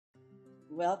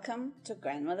Welcome to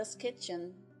Grandmother's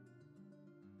Kitchen.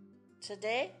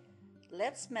 Today,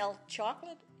 let's melt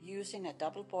chocolate using a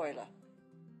double boiler.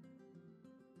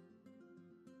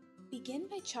 Begin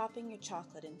by chopping your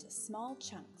chocolate into small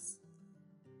chunks.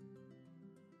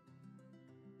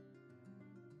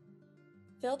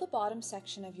 Fill the bottom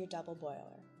section of your double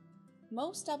boiler.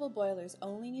 Most double boilers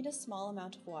only need a small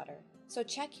amount of water, so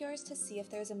check yours to see if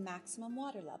there's a maximum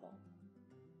water level.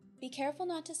 Be careful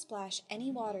not to splash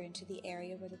any water into the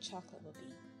area where the chocolate will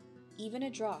be. Even a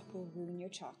drop will ruin your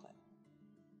chocolate.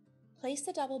 Place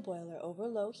the double boiler over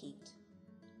low heat.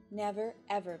 Never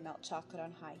ever melt chocolate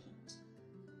on high heat.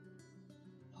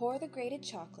 Pour the grated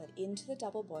chocolate into the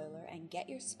double boiler and get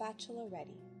your spatula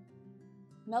ready.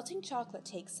 Melting chocolate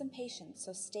takes some patience,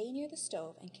 so stay near the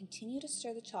stove and continue to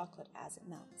stir the chocolate as it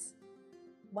melts.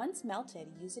 Once melted,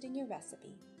 use it in your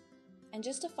recipe. And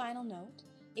just a final note,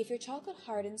 if your chocolate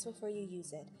hardens before you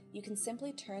use it, you can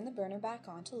simply turn the burner back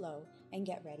on to low and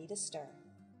get ready to stir.